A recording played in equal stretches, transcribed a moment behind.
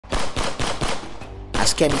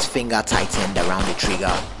As Kemi's finger tightened around the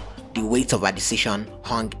trigger, the weight of her decision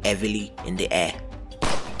hung heavily in the air.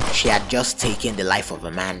 She had just taken the life of a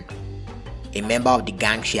man, a member of the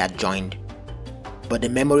gang she had joined. But the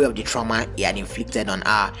memory of the trauma he had inflicted on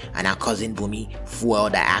her and her cousin Bumi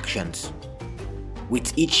fueled her actions.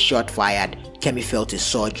 With each shot fired, Kemi felt a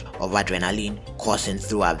surge of adrenaline coursing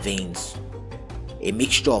through her veins, a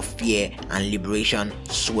mixture of fear and liberation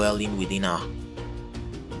swirling within her.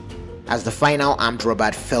 As the final armed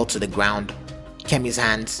robber fell to the ground, Kemi's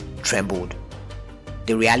hands trembled,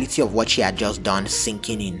 the reality of what she had just done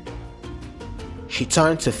sinking in. She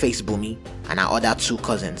turned to face Bumi and her other two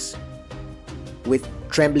cousins. With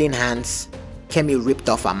trembling hands, Kemi ripped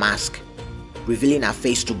off her mask, revealing her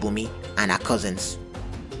face to Bumi and her cousins.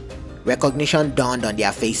 Recognition dawned on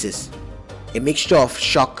their faces, a mixture of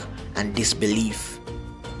shock and disbelief.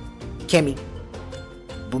 "Kemi,"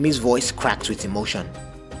 Bumi's voice cracked with emotion.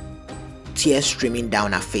 Tears streaming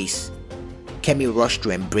down her face, Kemi rushed to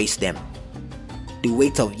embrace them. The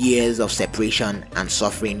weight of years of separation and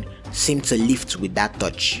suffering seemed to lift with that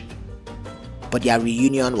touch. But their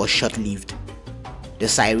reunion was short-lived. The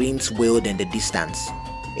sirens wailed in the distance,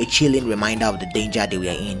 a chilling reminder of the danger they were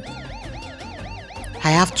in. "I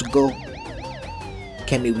have to go,"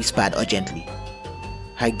 Kemi whispered urgently,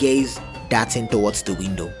 her gaze darting towards the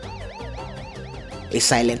window. A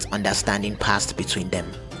silent understanding passed between them.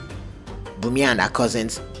 Bumi and her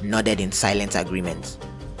cousins nodded in silent agreement,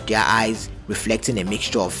 their eyes reflecting a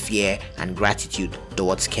mixture of fear and gratitude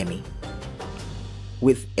towards Kemi.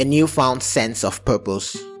 With a newfound sense of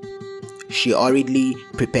purpose, she hurriedly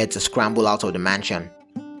prepared to scramble out of the mansion,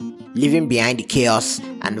 leaving behind the chaos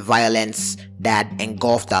and violence that had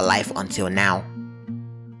engulfed her life until now.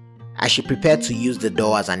 As she prepared to use the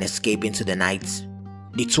door as an escape into the night,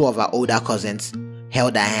 the two of her older cousins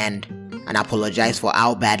held her hand and apologized for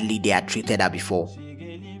how badly they had treated her before.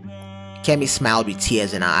 Kemi smiled with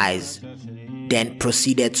tears in her eyes, then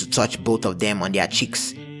proceeded to touch both of them on their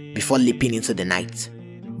cheeks before leaping into the night,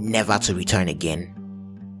 never to return again.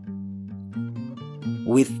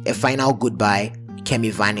 With a final goodbye,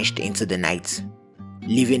 Kemi vanished into the night,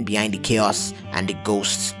 leaving behind the chaos and the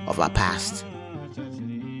ghosts of her past.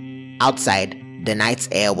 Outside, the night's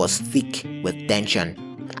air was thick with tension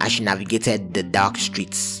as she navigated the dark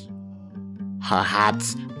streets, her heart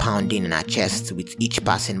pounding in her chest with each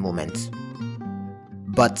passing moment.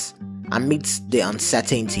 But amidst the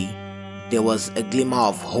uncertainty, there was a glimmer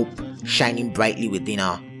of hope shining brightly within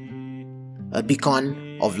her, a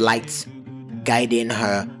beacon of light guiding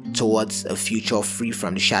her towards a future free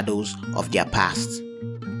from the shadows of their past.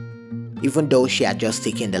 Even though she had just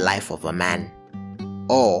taken the life of a man,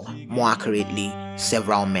 or more accurately,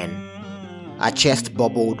 several men, her chest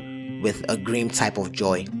bubbled with a grim type of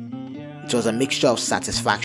joy. It was a mixture of satisfaction